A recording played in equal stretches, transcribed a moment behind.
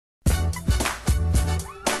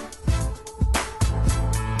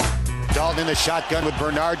Dalton in the shotgun with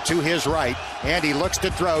Bernard to his right. Andy looks to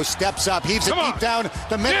throw, steps up, heaves it deep down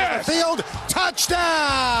the middle of the field.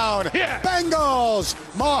 Touchdown! Bengals!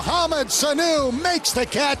 Mohamed Sanu makes the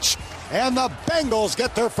catch, and the Bengals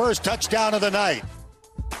get their first touchdown of the night.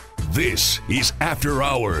 This is After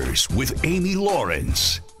Hours with Amy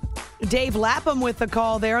Lawrence. Dave Lapham with the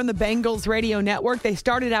call there on the Bengals radio network. They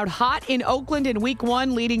started out hot in Oakland in week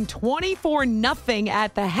one, leading 24-0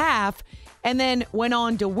 at the half, and then went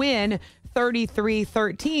on to win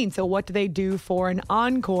 33-13. So what do they do for an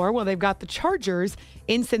encore? Well, they've got the Chargers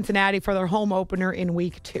in Cincinnati for their home opener in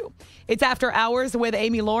week two. It's After Hours with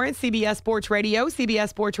Amy Lawrence, CBS Sports Radio,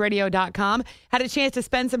 CBSSportsRadio.com. Had a chance to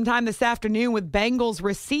spend some time this afternoon with Bengals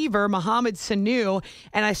receiver Mohamed Sanu,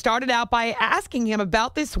 and I started out by asking him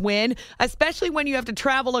about this win, especially when you have to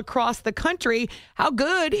travel across the country, how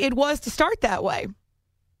good it was to start that way.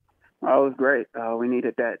 Oh, it was great. We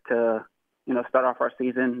needed that to start off our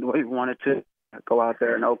season the way we wanted to. Go out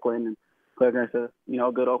there in Oakland and play against a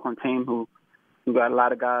good Oakland team who got a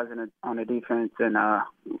lot of guys on the defense, and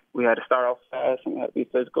we had to start off fast and we had to be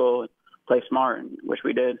physical and play smart, which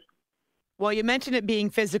we did. Well, you mentioned it being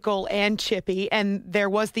physical and chippy, and there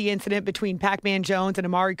was the incident between Pac-Man Jones and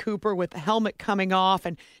Amari Cooper with the helmet coming off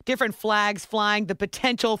and different flags flying, the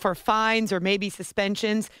potential for fines or maybe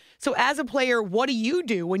suspensions. So as a player, what do you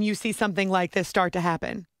do when you see something like this start to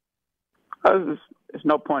happen? There's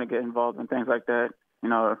no point in getting involved in things like that.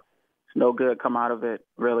 It's no good come out of it,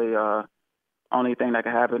 really. Only thing that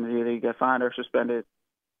can happen is either you get fined or suspended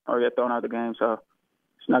or get thrown out of the game. So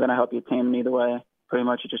it's not going to help your team in either way. Pretty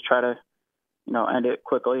much you just try to, end it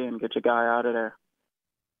quickly and get your guy out of there.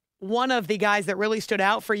 One of the guys that really stood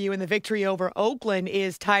out for you in the victory over Oakland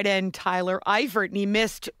is tight end Tyler Eifert, and he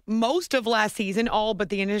missed most of last season, all but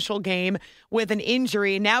the initial game, with an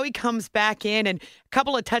injury. Now he comes back in and a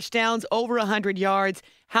couple of touchdowns, over 100 yards.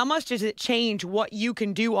 How much does it change what you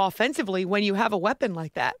can do offensively when you have a weapon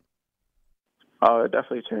like that? Oh, it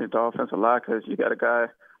definitely changed the offense a lot because you got a guy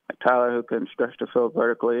like Tyler who can stretch the field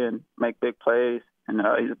vertically and make big plays, and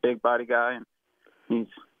he's a big body guy, and he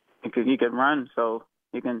can run, so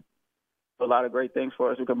he can do a lot of great things for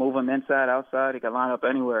us. We can move him inside, outside. He can line up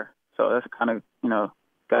anywhere. So that's the kind of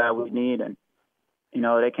guy we need, and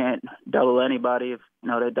they can't double anybody. If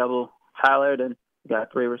they double Tyler, then you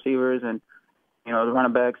got three receivers, and the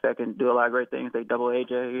running backs that can do a lot of great things. They double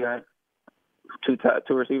AJ. You got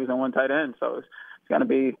two receivers and one tight end, so it's going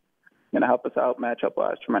to help us out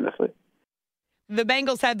matchup-wise tremendously. The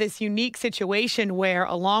Bengals had this unique situation where,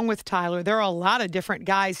 along with Tyler, there are a lot of different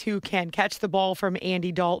guys who can catch the ball from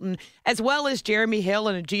Andy Dalton, as well as Jeremy Hill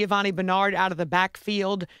and Giovanni Bernard out of the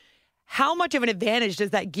backfield. How much of an advantage does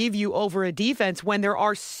that give you over a defense when there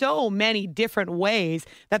are so many different ways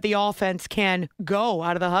that the offense can go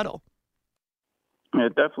out of the huddle?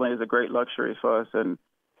 It definitely is a great luxury for us, and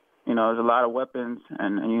there's a lot of weapons,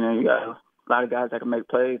 and you got a lot of guys that can make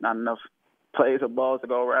plays, not enough plays or balls to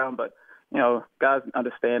go around, but, guys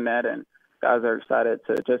understand that, and guys are excited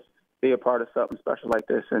to just be a part of something special like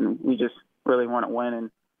this, and we just really want to win,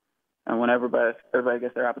 and when everybody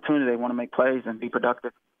gets their opportunity, they want to make plays and be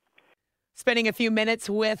productive. Spending a few minutes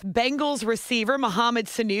with Bengals receiver Mohamed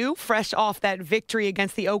Sanu, fresh off that victory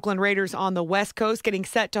against the Oakland Raiders on the West Coast, getting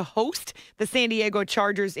set to host the San Diego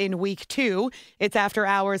Chargers in week two. It's After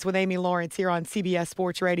Hours with Amy Lawrence here on CBS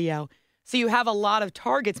Sports Radio. So you have a lot of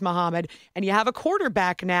targets, Mohamed, and you have a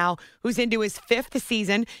quarterback now who's into his fifth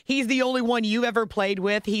season. He's the only one you've ever played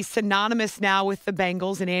with. He's synonymous now with the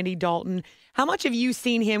Bengals and Andy Dalton. How much have you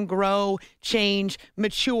seen him grow, change,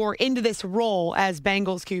 mature into this role as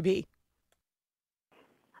Bengals QB?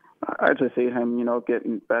 I just see him,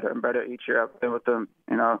 getting better and better each year I've been with him.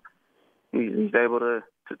 He's able to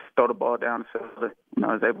throw the ball down the field.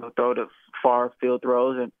 He's able to throw the far field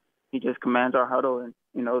throws, and he just commands our huddle and,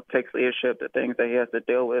 takes leadership, the things that he has to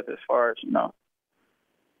deal with as far as,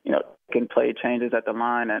 can play changes at the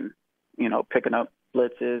line and, picking up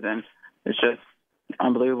blitzes. And it's just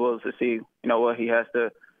unbelievable to see, what he has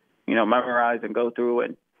to, memorize and go through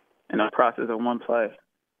and a process of one play.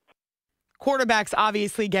 Quarterbacks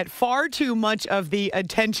obviously get far too much of the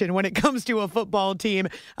attention when it comes to a football team.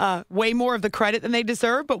 Way more of the credit than they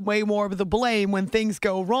deserve, but way more of the blame when things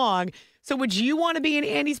go wrong. So would you want to be in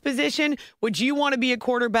Andy's position? Would you want to be a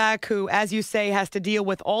quarterback who, as you say, has to deal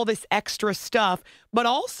with all this extra stuff, but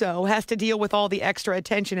also has to deal with all the extra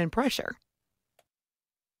attention and pressure?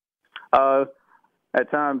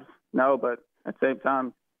 At times, no, but at the same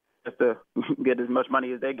time, just to get as much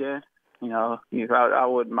money as they get, I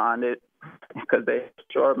wouldn't mind it because they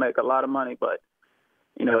sure make a lot of money, but,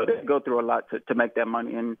 they go through a lot to make that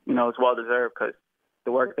money, and, it's well-deserved because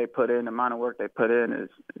the work they put in, the amount of work they put in is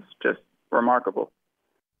just remarkable.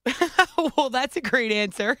 Well, that's a great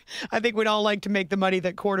answer. I think we'd all like to make the money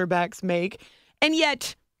that quarterbacks make. And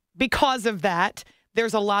yet, because of that,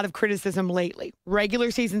 there's a lot of criticism lately.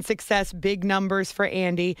 Regular season success, big numbers for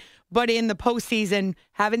Andy, but in the postseason,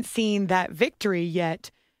 haven't seen that victory yet.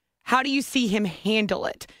 How do you see him handle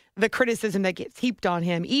it? The criticism that gets heaped on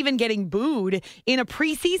him, even getting booed in a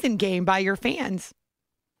preseason game by your fans.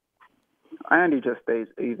 Andy just stays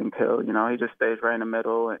even killed. You know, he just stays right in the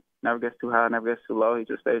middle and never gets too high, never gets too low. He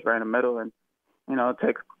just stays right in the middle and, you know,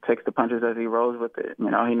 takes the punches as he rolls with it. You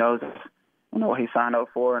know, he knows, you know, what he signed up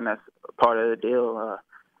for, and that's part of the deal.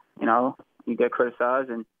 You know, you get criticized,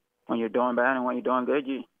 and when you're doing bad and when you're doing good,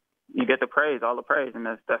 you get the praise, all the praise, and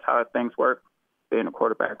that's how things work being a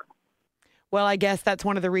quarterback. Well, I guess that's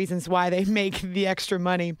one of the reasons why they make the extra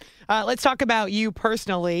money. Let's talk about you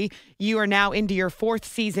personally. You are now into your 4th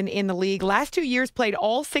season in the league. Last 2 years played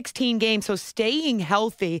all 16 games, so staying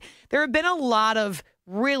healthy. There have been a lot of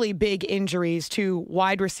really big injuries to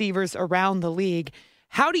wide receivers around the league.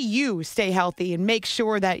 How do you stay healthy and make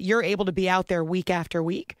sure that you're able to be out there week after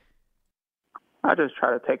week? I just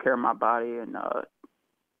try to take care of my body and,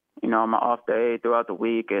 you know, my off day throughout the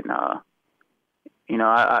week, and, you know,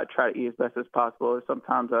 I try to eat as best as possible.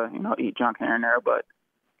 Sometimes I, you know, eat junk here and there, but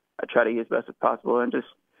I try to eat as best as possible and just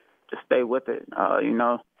stay with it. You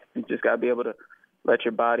know, you just got to be able to let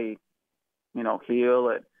your body, you know, heal.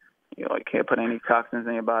 And, you know, you can't put any toxins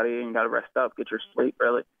in your body, and you got to rest up, get your sleep,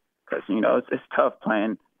 really. Because, you know, it's tough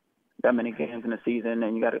playing that many games in a season,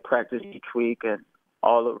 and you got to practice each week, and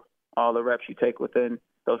all the reps you take within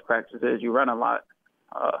those practices. You run a lot.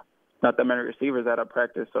 Not that many receivers that I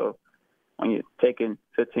practice, so when you're taking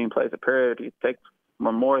 15 plays a period, you take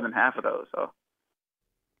more than half of those. So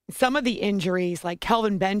some of the injuries, like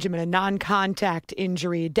Kelvin Benjamin, a non-contact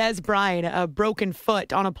injury, Des Bryant, a broken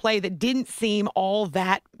foot on a play that didn't seem all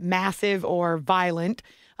that massive or violent.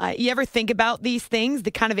 You ever think about these things, the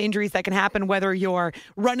kind of injuries that can happen, whether you're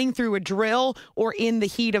running through a drill or in the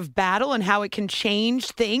heat of battle, and how it can change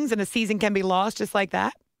things and a season can be lost just like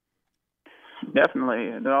that? Definitely.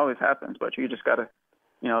 It always happens, but you just got to,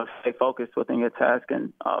 you know, stay focused within your task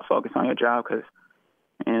and focus on your job, because,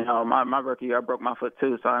 you know, my rookie year, I broke my foot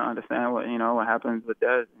too, so I understand what happens with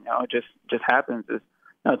that. You know, it just happens. There's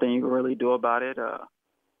nothing you can really do about it.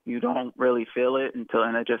 You don't really feel it and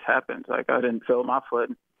it just happens. Like, I didn't feel my foot,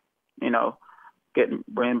 you know, getting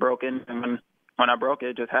broken, and when I broke it,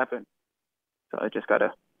 it just happened. So I just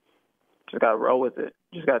gotta roll with it.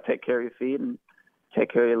 Just gotta take care of your feet and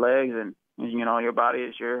take care of your legs, and, you know, your body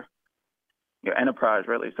is your enterprise,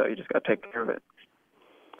 really, so you just got to take care of it.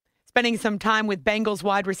 Spending some time with Bengals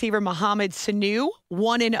wide receiver Mohamed Sanu,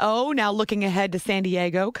 1-0, now looking ahead to San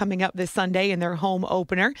Diego, coming up this Sunday in their home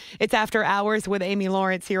opener. It's After Hours with Amy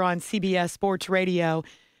Lawrence here on CBS Sports Radio.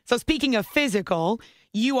 So speaking of physical,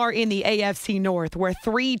 you are in the AFC North, where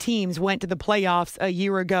 3 teams went to the playoffs a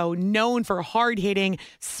year ago, known for hard-hitting,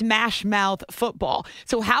 smash-mouth football.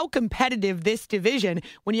 So how competitive this division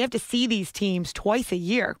when you have to see these teams twice a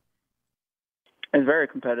year? It's very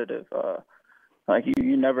competitive. Like,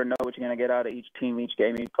 you never know what you're going to get out of each team, each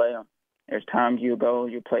game you play them. There's times you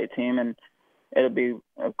play a team, and it'll be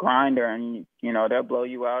a grinder, and, you know, they'll blow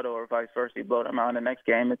you out, or vice versa. You blow them out in the next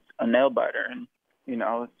game, it's a nail-biter. And, you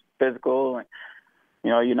know, it's physical, and, you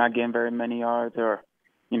know, you're not getting very many yards, or,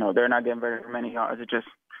 you know, they're not getting very many yards. It just,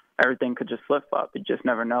 everything could just flip-flop. You just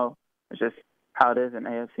never know. It's just how it is in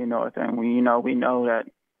AFC North. And we know that,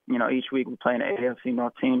 you know, each week we play an AFC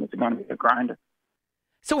North team, it's going to be a grinder.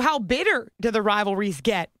 So how bitter do the rivalries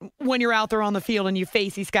get when you're out there on the field and you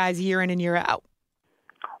face these guys year in and year out?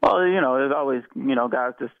 Well, you know, there's always, you know,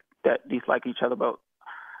 guys that dislike each other, but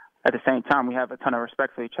at the same time, we have a ton of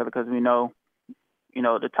respect for each other, because we know, you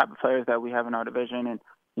know, the type of players that we have in our division, and,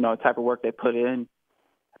 you know, the type of work they put in,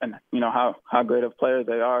 and, you know, how great of players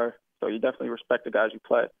they are. So you definitely respect the guys you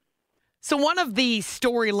play. So one of the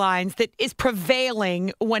storylines that is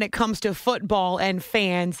prevailing when it comes to football and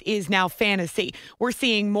fans is now fantasy. We're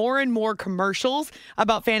seeing more and more commercials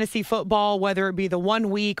about fantasy football, whether it be the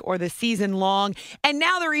 1 week or the season long. And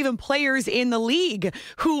now there are even players in the league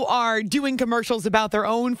who are doing commercials about their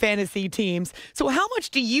own fantasy teams. So how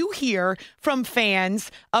much do you hear from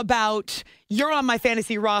fans about, you're on my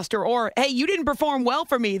fantasy roster, or, hey, you didn't perform well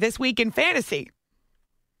for me this week in fantasy?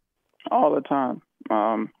 All the time.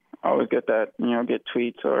 I always get that, you know, get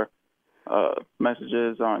tweets or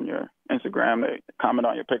messages on your Instagram. They comment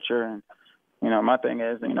on your picture. And, you know, my thing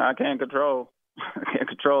is, you know, I can't control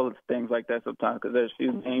things like that sometimes, because there's a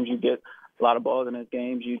few games you get a lot of balls, and there's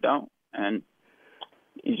games you don't. And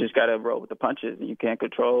you just got to roll with the punches, and you can't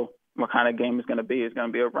control what kind of game it's going to be. It's going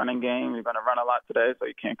to be a running game. You're going to run a lot today, so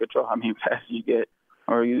you can't control how many passes you get.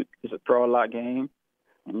 Or it's a throw a lot game,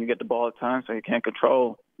 and you get the ball a ton, so you can't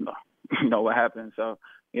control what happens. So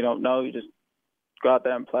you don't know. You just go out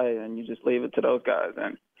there and play, and you just leave it to those guys,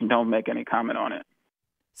 and you don't make any comment on it.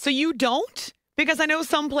 So you don't? Because I know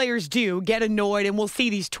some players do get annoyed, and we'll see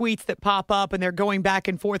these tweets that pop up, and they're going back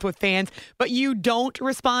and forth with fans, but you don't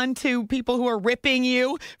respond to people who are ripping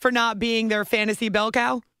you for not being their fantasy bell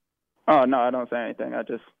cow? Oh, no, I don't say anything. I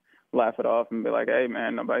just laugh it off and be like, hey,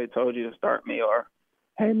 man, nobody told you to start me, or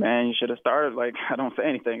hey, man, you should have started. Like, I don't say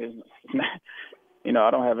anything. I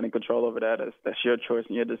don't have any control over that. That's your choice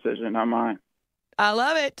and your decision, not mine. I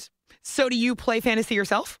love it. So do you play fantasy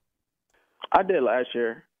yourself? I did last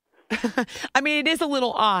year. I mean, it is a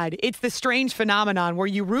little odd. It's the strange phenomenon where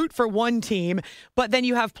you root for one team, but then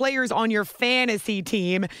you have players on your fantasy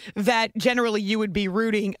team that generally you would be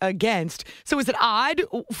rooting against. So is it odd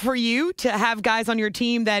for you to have guys on your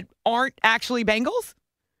team that aren't actually Bengals?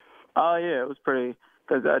 Oh, yeah, it was pretty,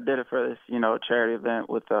 because I did it for this, charity event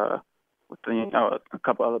with a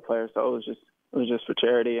couple other players. So it was just for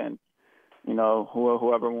charity, and,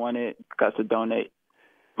 whoever won it got to donate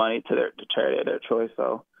money to the charity of their choice.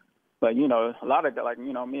 So, but, a lot of,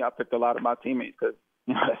 me, I picked a lot of my teammates because,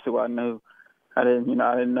 that's who I knew. I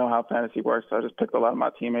didn't know how fantasy works, so I just picked a lot of my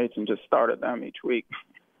teammates and just started them each week.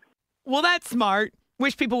 Well, that's smart.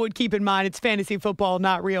 Wish people would keep in mind it's fantasy football,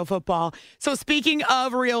 not real football. So speaking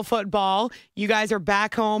of real football, you guys are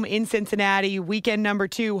back home in Cincinnati, weekend number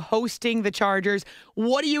 2, hosting the Chargers.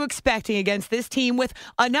 What are you expecting against this team with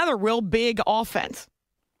another real big offense?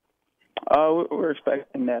 We're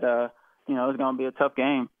expecting that, it's going to be a tough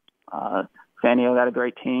game. San Diego got a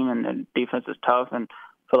great team, and the defense is tough. And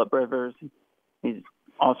Phillip Rivers, he's an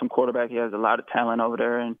awesome quarterback. He has a lot of talent over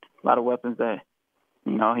there and a lot of weapons that,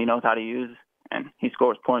 he knows how to use. And he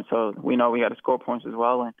scores points, so we know we got to score points as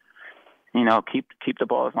well and, keep the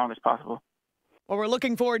ball as long as possible. Well, we're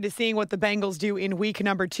looking forward to seeing what the Bengals do in week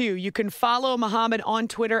number 2. You can follow Mohamed on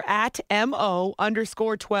Twitter at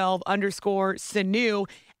 @MO_12_Sanu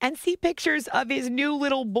and see pictures of his new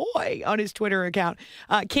little boy on his Twitter account.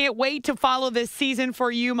 Can't wait to follow this season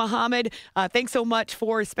for you, Mohamed. Thanks so much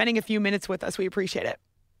for spending a few minutes with us. We appreciate it.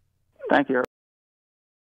 Thank you.